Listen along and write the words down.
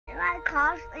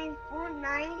cars in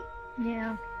Fortnite?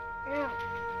 Yeah. No.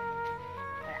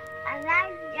 I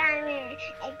like driving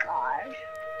a car.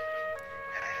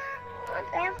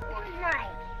 What's that Fortnite?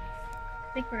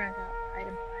 I think we're gonna go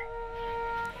item play.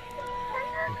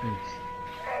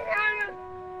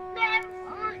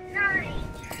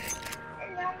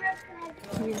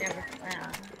 You never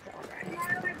found. It's alright.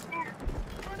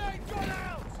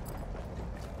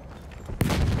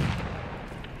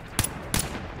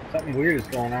 Something weird is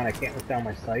going on. I can't look down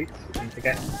my sights. I think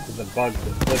there's a bug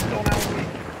that's going on with me.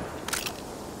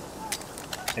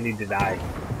 I need to die.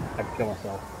 I have to kill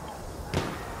myself. I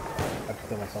have to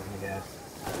kill myself in the gas.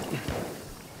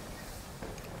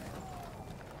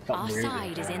 Our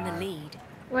side is in the lead.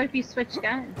 What if you switch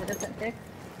guns? It doesn't fix?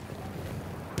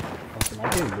 Am I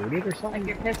getting looted or something? Like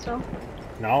your pistol?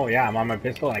 No, yeah, I'm on my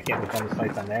pistol and I can't look down the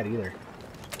sights on that either.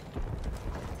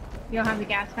 You don't have the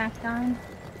gas mask on?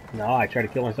 No, I try to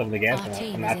kill myself in the gas and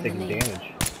I'm not taking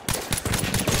damage.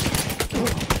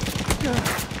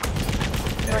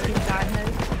 Lucky God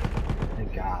knows.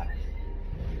 Thank God.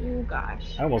 Oh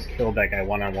gosh. I almost killed that guy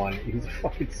one-on-one. He's a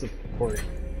fucking support.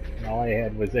 And all I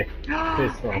had was a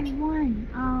pistol. I won.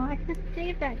 Oh, I could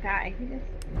save that guy. He just...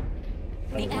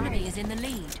 The enemy is in the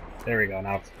lead. There we go,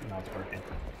 now it's working.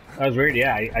 That was weird,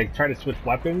 yeah, I tried to switch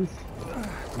weapons,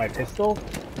 my pistol,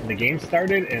 and the game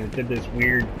started, and it did this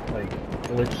weird, like,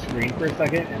 glitch screen for a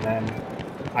second, and then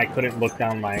I couldn't look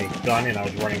down my gun, and I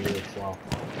was running really slow.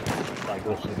 So I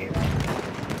glitched the game out.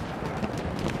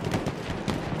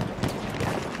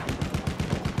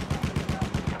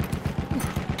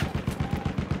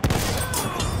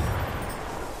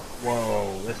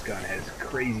 Whoa, this gun has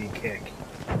crazy kick.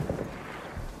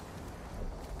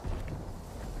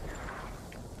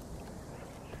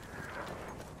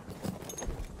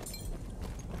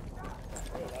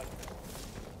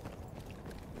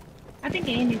 I think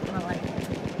Andy's gonna like it.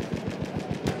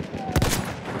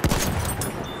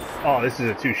 Oh, this is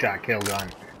a two-shot kill gun.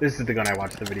 This is the gun I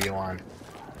watched the video on.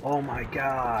 Oh my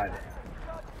god.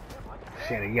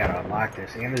 Shanna, you gotta unlock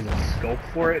this. And there's a scope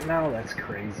for it now? That's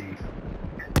crazy.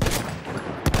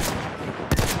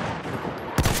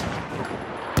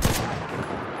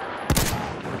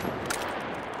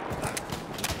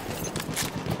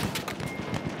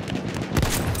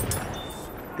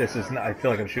 This is not, I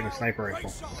feel like I'm shooting a sniper rifle.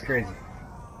 It's crazy.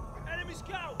 Enemy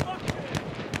scout,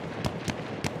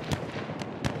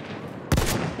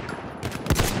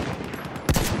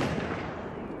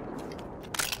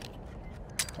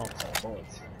 Oh, it's all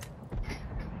bullets.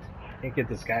 Can't get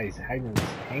this guy, he's hiding in this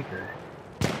tanker.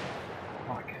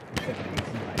 Fuck, I should have used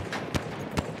somebody.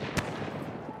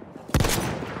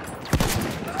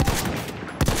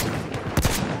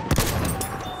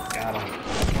 Got him.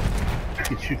 You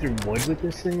can shoot through wood with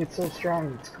this thing, it's so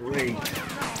strong, it's great. I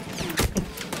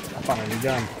found a new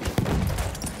gun.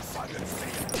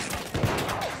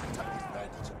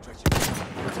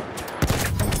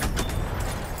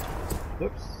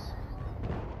 Whoops.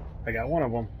 I got one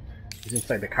of them. He's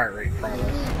inside the cart right in front of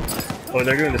us. Oh,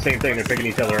 they're doing the same thing, they're picking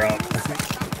each other up.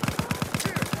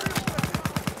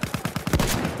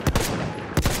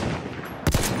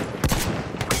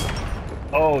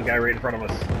 Oh, guy right in front of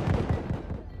us.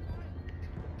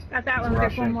 Got that one,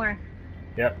 there's one more.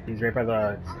 Yep, he's right by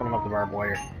the, he's coming up the barbed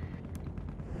wire.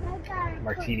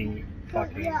 Martini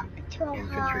fucking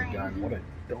infantry gun, what a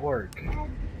dork.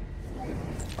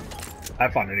 I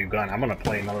found a new gun, I'm gonna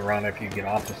play another round after you get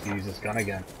off just to use this gun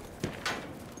again.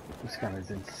 This gun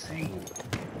is insane.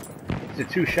 It's a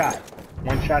two-shot.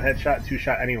 One shot, headshot,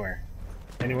 two-shot anywhere.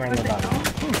 Anywhere on the body.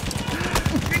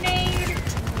 Grenade!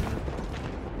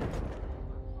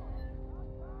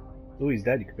 Ooh, he's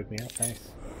dead, you can pick me up, nice.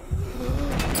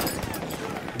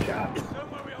 Good job.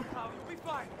 Don't worry, old pal, you'll be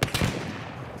fine.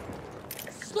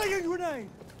 Slinging grenade!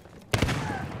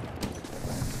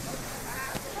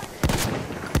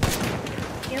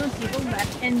 Killing people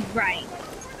left and right.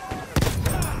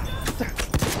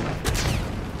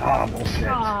 Ah, oh, bullshit.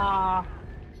 Aww.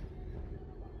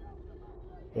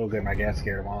 Oh good, my gas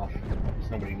scared him off. There's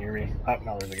nobody near me. Oh,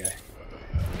 no, there's a guy.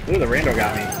 Ooh, the rando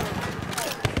got me.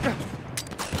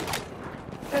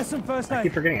 There's some first I aid.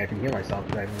 keep forgetting I can heal myself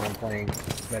because I've been playing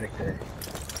medic today.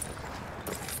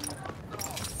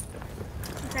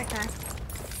 That guy.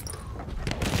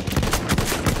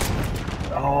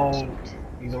 Oh,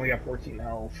 he's only got 14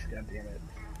 health. God damn it.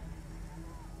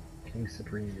 King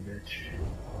Supreme, you bitch.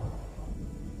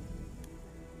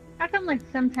 How come like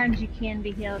sometimes you can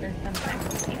be healed and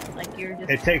sometimes you can't? Like you're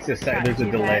just... It takes a second, there's a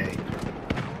delay.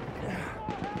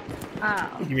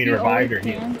 Oh. You mean revived or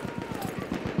healed?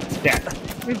 Yeah.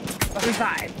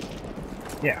 Revived.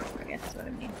 Yeah. I guess that's what I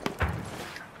mean.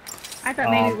 I thought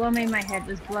maybe, well, maybe my head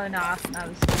was blown off and I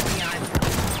was beyond help.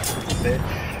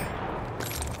 Bitch.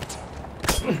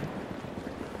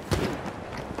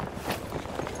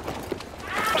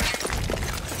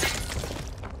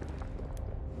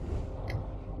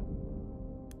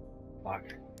 Fuck.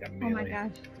 Got melee. Oh my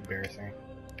gosh. It's embarrassing.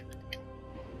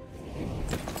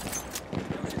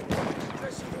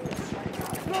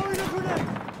 Throwing a grenade!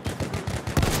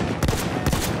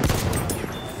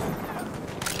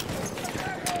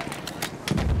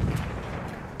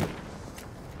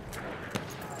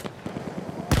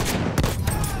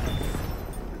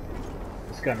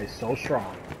 This gun is so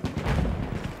strong.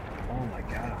 Oh my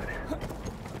god.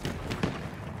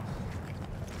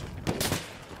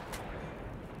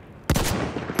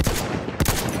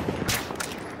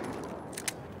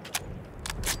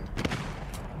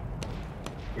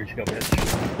 Where'd you go, bitch?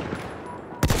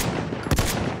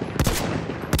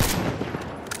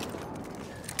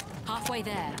 Halfway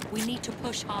there. We need to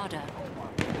push harder.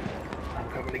 I'm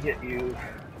coming to get you.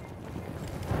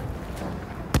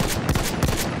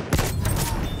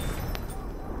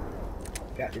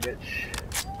 Got you, bitch.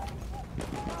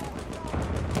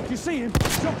 You see him?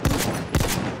 Shot.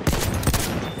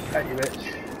 Got you, bitch.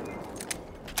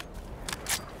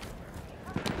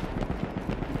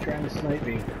 You're trying to snipe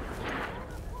me.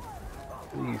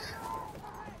 Please.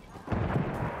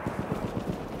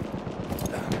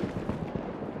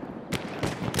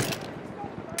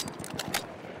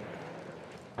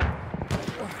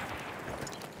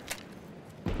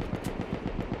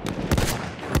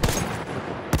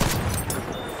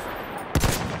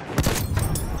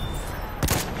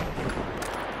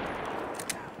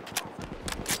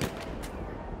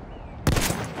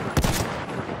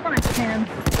 Come on, Tim.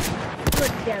 Put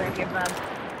together here, bub.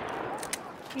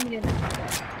 You can do this.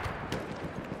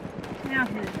 Now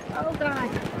who's? Oh god.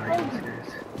 Oh.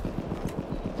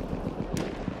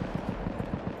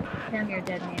 Tim, you're a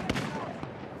dead man.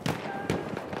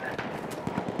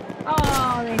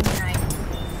 Oh, they nice.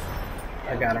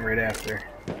 I got him right after.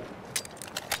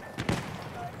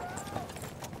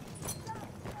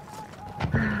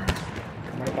 I'm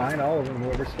right behind all of them,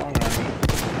 whoever swung on me.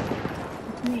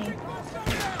 It's me.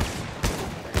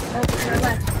 Oh, to the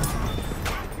left.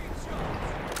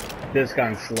 This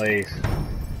gun slays.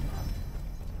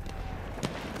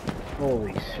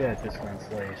 Holy shit, this gun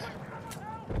slays.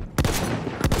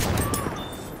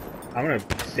 I'm gonna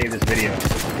save this video and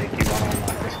make you want to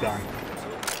unlock this gun.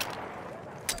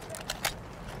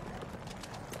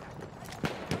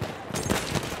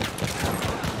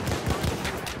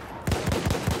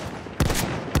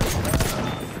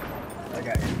 I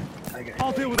got you. I got you.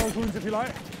 I'll deal with those wounds if you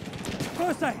like.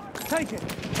 First aid, take it.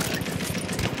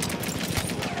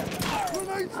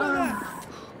 Grenades for that.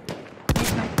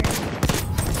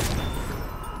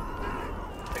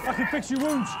 I can fix your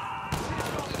wounds.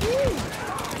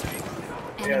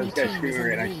 Yeah, this guy's screaming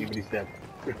right next to you, but he's dead.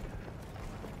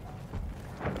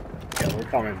 Yeah, we're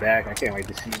coming back. I can't wait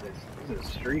to see this. This is a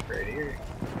streak right here.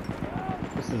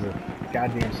 This is a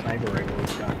goddamn sniper rifle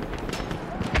this gun.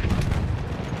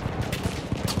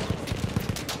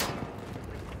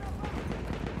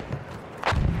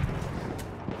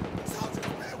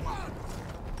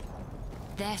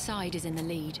 Their side is in the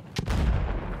lead.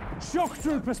 Shock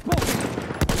trooper spotted.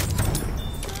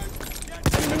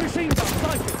 Enemy machine gun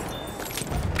sighted.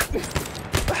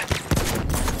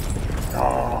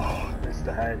 Oh, missed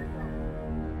the head.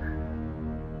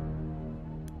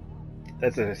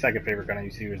 That's a second favorite gun I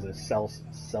used to use, the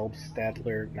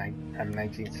Selbstadler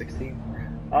M1916.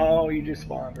 Oh, you just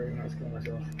spawned right when I was killing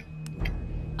myself.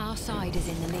 Our side is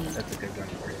in the lead. That's a good gun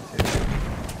for you too.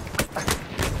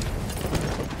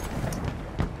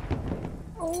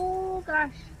 Oh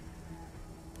gosh.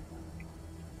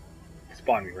 It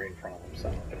spawned me right in front of him,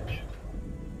 son of a bitch.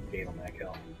 Gave him that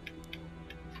kill.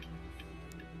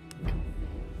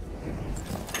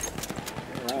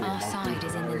 Our side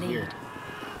is in the lead.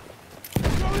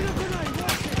 Throwing a grenade,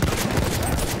 watch it.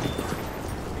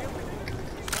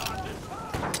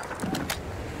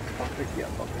 I'll pick you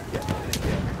up, I'll pick you up, I'll pick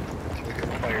you up. Look at the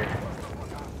fire.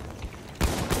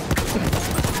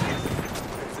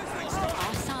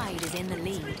 Our side is in the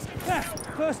lead. Yeah,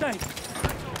 first aid.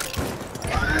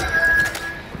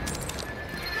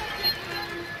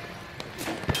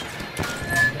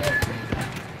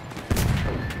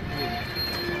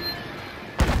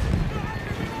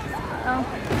 Oh.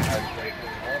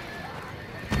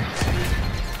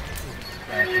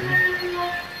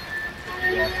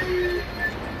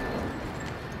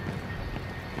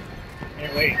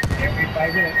 Can't wait. Every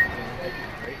 5 minutes.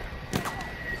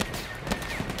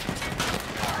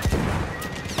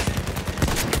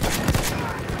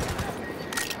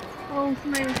 Oh Oh,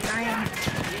 somebody was dying.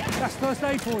 That's first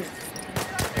aid for you.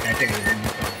 I can't even read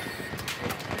this.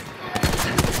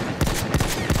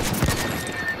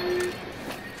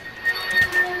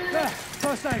 There,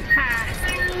 first aid. Ha!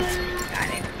 Got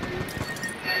it.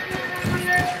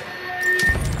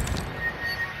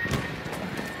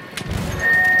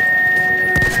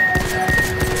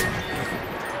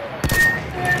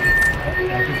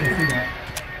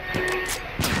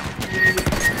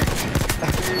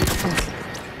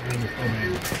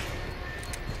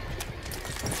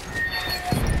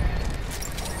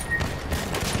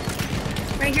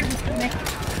 Right here, Mr. Nick.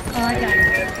 Oh, I got it.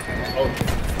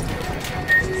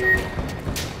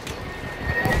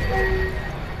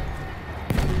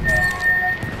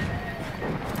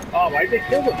 Oh, why'd they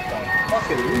kill themselves?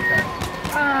 Fucking retard.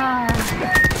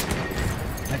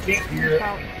 I can't hear it.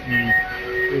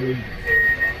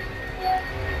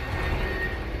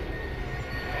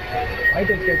 Why'd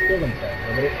those guys kill themselves?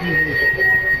 They would easily kill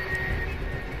themselves.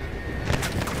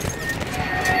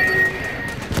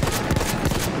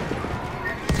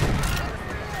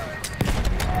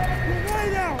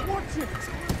 Right out, watch it.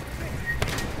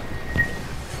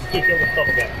 He killed himself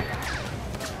again.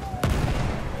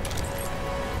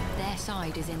 Their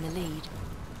side is in the lead.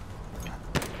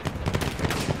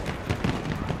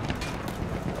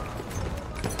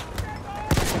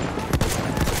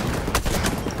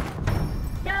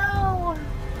 No!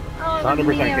 Oh, 100%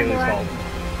 Kaylee's Kaylee's fault.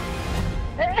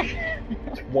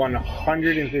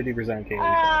 150% Kaylee's fault.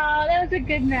 Oh, that was a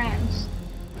good match.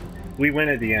 We win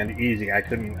at the end, easy.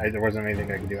 There wasn't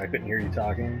anything I could do. I couldn't hear you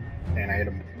talking, and I had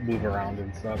to move around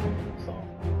and stuff, so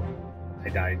I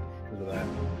died because of that.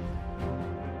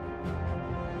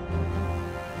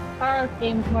 Oh, this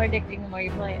game's more addicting the more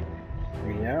you play it.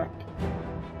 Yeah.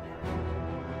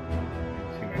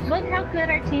 Look how good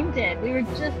our team did. We were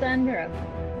just under them.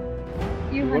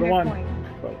 Few We would've hundred won. points.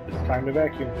 But it's time to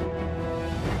vacuum.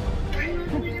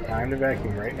 It's time to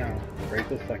vacuum right now. Right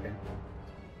this second.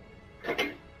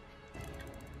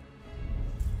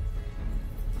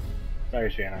 Sorry,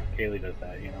 Shanna. Kaylee does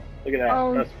that, you know. Look at that.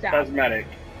 Oh, That's stop. cosmetic.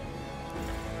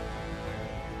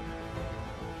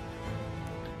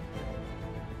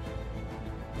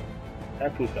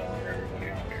 That pooped all over everybody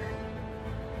out here.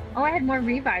 Oh, I had more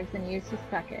revives than you, so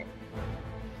suck it.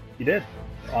 You did.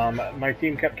 My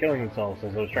team kept killing themselves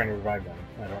as I was trying to revive them.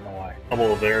 I don't know why.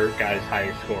 Double of their guys'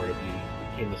 highest score to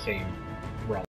be in the same realm.